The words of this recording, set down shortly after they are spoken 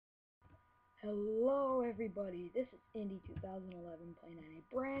Hello everybody, this is Indy2011 playing on a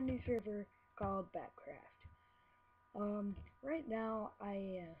brand new server called Bapcraft. Right now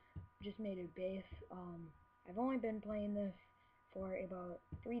I just made a base. I've only been playing this for about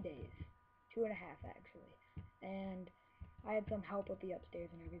 3 days, 2.5 actually, and I had some help with the upstairs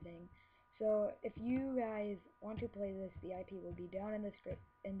and everything. So if you guys want to play this, the IP will be down in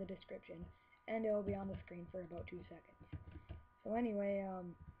the description, and it will be on the screen for about 2 seconds. So anyway,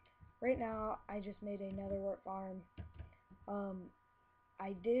 right now, I just made another work farm.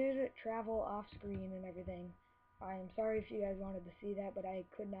 I did travel off screen and everything. I'm sorry if you guys wanted to see that, but I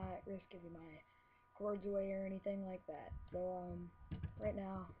could not risk giving my cords away or anything like that. So, right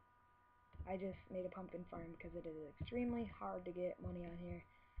now, I just made a pumpkin farm because it is extremely hard to get money on here.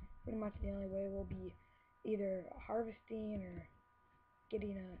 Pretty much the only way will be either harvesting or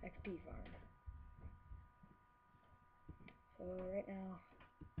getting a XP farm. So, right now,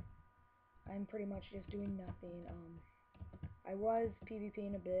 I'm pretty much just doing nothing. I was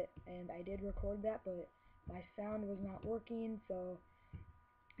PvPing a bit, and I did record that, but my sound was not working, so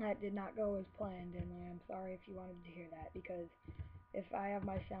that did not go as planned, and I'm sorry if you wanted to hear that, because if I have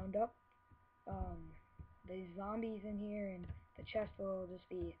my sound up, the zombies in here and the chest will just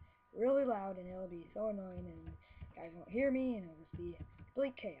be really loud, and it'll be so annoying, and you guys won't hear me, and it'll just be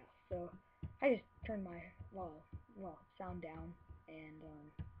complete chaos. So I just turned my sound down, and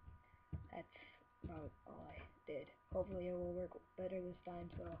that's about all I did. Hopefully it will work better this time.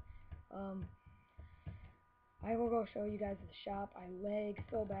 So I will go show you guys the shop. I lag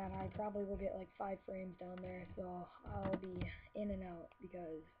so bad I probably will get like 5 frames down there, so I'll be in and out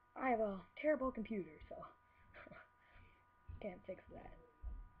because I have a terrible computer, so can't fix that.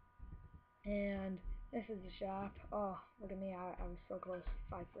 And this is the shop. Oh, look at me, I was so close,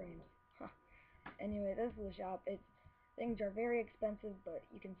 5 frames. Anyway, this is the shop. Things are very expensive, but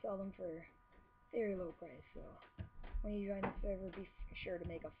you can sell them for very low price, so when you join the server, be sure to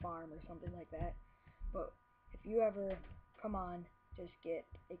make a farm or something like that. But if you ever come on, just get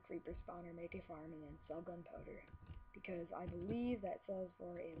a creeper spawner, make a farm, and then sell gunpowder, because I believe that sells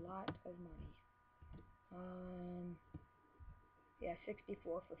for a lot of money. Yeah,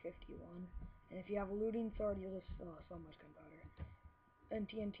 64 for 51, and if you have a looting sword, you'll just sell so much gunpowder. And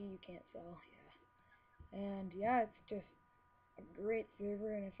TNT you can't sell, yeah. And yeah, it's just a great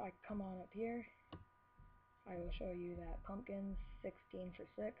server, and if I come on up here, I will show you that pumpkins 16 for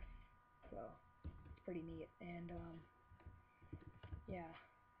 6, so it's pretty neat. And yeah,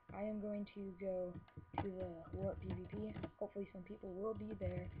 I am going to go to the warp PvP. Hopefully some people will be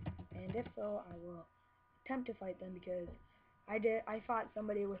there, and if so, I will attempt to fight them, because I fought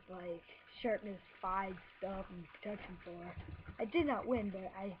somebody with like sharpness 5 stuff and protection 4. I did not win,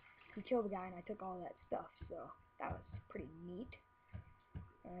 but I could kill the guy and I took all that stuff, so that was pretty neat.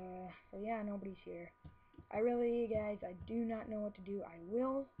 So yeah, nobody's here. Guys, I do not know what to do. I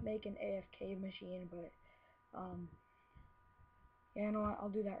will make an AFK machine, but, yeah, you know what, I'll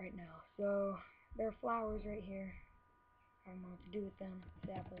do that right now. So, there are flowers right here. I don't know what to do with them,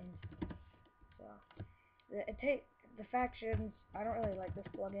 saplings. So, the factions, I don't really like this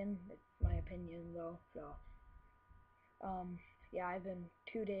plugin. It's my opinion, though, so, yeah, I've been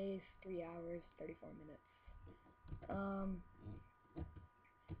 2 days, 3 hours, 34 minutes.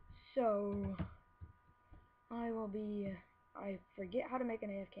 So, I forget how to make an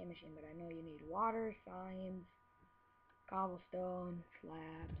AFK machine, but I know you need water, signs, cobblestone,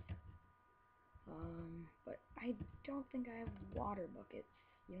 slabs, but I don't think I have water buckets.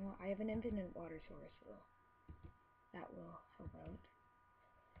 You know, I have an infinite water source, so that will help out.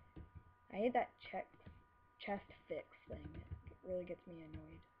 I hate that chest fix thing. It really gets me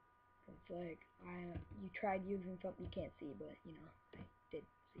annoyed. It's like, you tried using something you can't see, but, you know, I did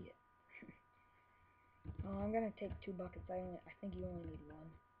see it. I'm gonna take 2 buckets. I think you only need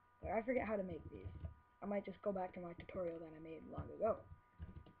 1. But I forget how to make these. I might just go back to my tutorial that I made long ago.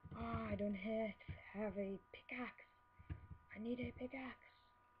 I don't have a pickaxe. I need a pickaxe.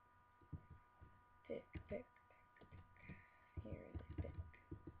 Pick. Here is a pick.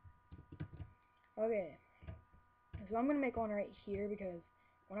 Okay. So I'm gonna make one right here, because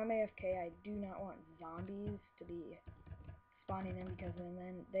when I'm AFK, I do not want zombies to be spawning in, because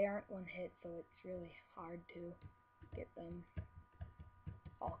then they aren't one hit, so it's really hard to get them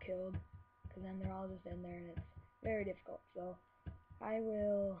all killed, because then they're all just in there and it's very difficult. So I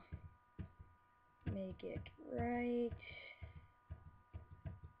will make it right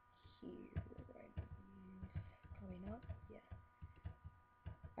here. Probably not. Yeah.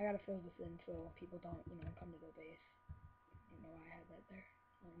 I gotta fill this in so people don't, come to the base. I don't know why I had that there.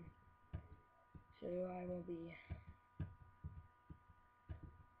 So I will be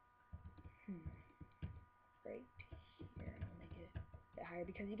higher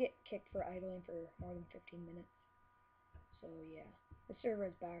because you get kicked for idling for more than 15 minutes. So yeah, the server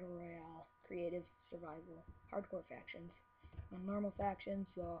is Battle Royale, Creative, Survival, Hardcore factions, normal factions.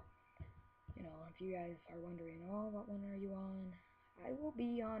 So you know, if you guys are wondering, oh, what one are you on? I will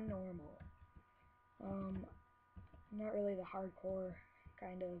be on normal. I'm not really the hardcore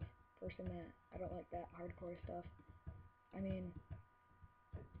kind of person that I don't like that hardcore stuff. I mean,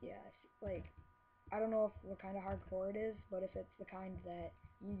 yeah, like I don't know what kind of hardcore it is, but if it's the kind that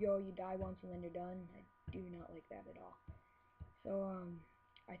you die once and then you're done, I do not like that at all. So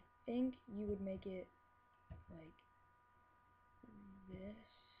I think you would make it like this,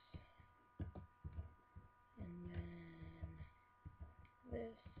 and then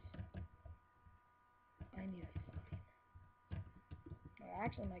this. I need a sign. I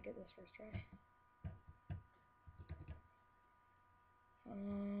actually might get this first try.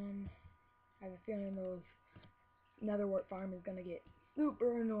 I have a feeling those nether wart farm is gonna get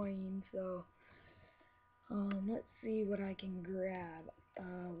super annoying, so let's see what I can grab.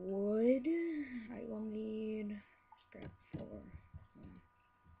 Wood. I will need. Grab 4.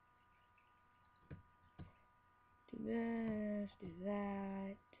 Do this, do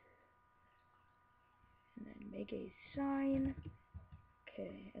that, and then make a sign.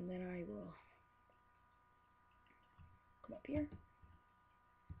 Okay, and then I will come up here.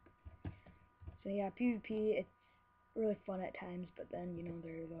 So yeah, PvP, it's really fun at times, but then, you know,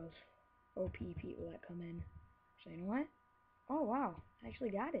 there are those OP people that come in. So you know what? Oh wow, I actually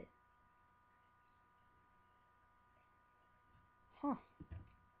got it. Huh.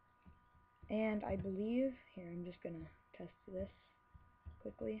 And I believe, here, I'm just gonna test this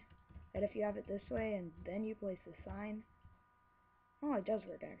quickly, that if you have it this way and then you place the sign, oh, it does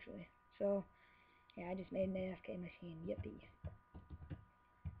work actually. So, yeah, I just made an AFK machine, yippee.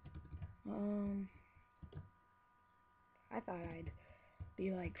 I thought I'd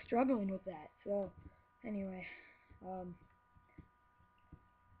be, like, struggling with that, so, anyway,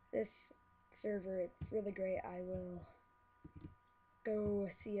 this server, it's really great. I will go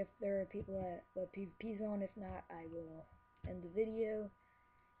see if there are people at the PvP zone. If not, I will end the video.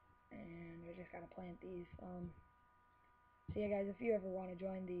 And I just gotta plant these. So yeah, guys, if you ever want to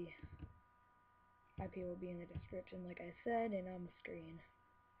join, the IP will be in the description, like I said, and on the screen.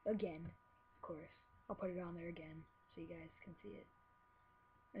 Again, of course. I'll put it on there again, so you guys can see it.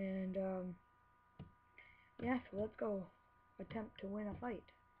 And, yeah, so let's go attempt to win a fight.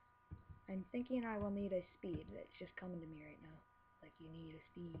 I'm thinking I will need a speed. That's just coming to me right now. Like, you need a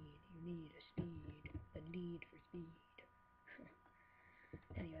speed, you need a speed, the need for speed.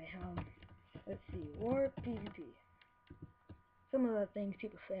 Anyway, let's see, war PvP. Some of the things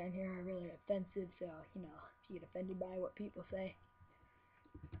people say on here are really offensive, so, you know, if you get offended by what people say,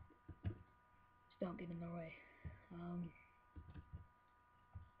 just don't get in their way.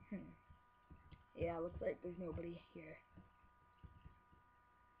 Yeah, looks like there's nobody here.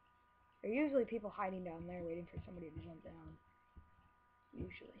 There are usually people hiding down there waiting for somebody to jump down.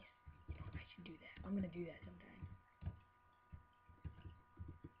 Usually. You know, I should do that. I'm gonna do that sometime.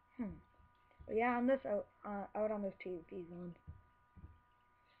 But yeah, on this out on this PvP zone,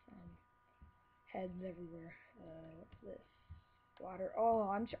 heads everywhere. What's this? Water. Oh,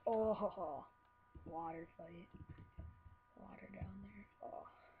 water fight. Water down there. Oh,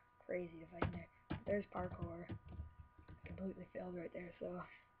 crazy to fight in there. There's parkour. Completely failed right there. So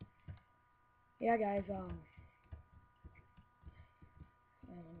yeah, guys. Let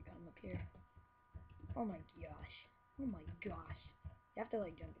me come up here. Oh my gosh. Oh my gosh. You have to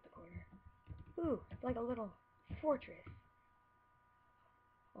like jump at the corner. Ooh, it's like a little fortress.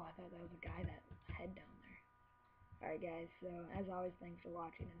 Oh, I thought that was a guy that had down there. Alright guys, so as always, thanks for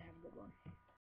watching and have a good one.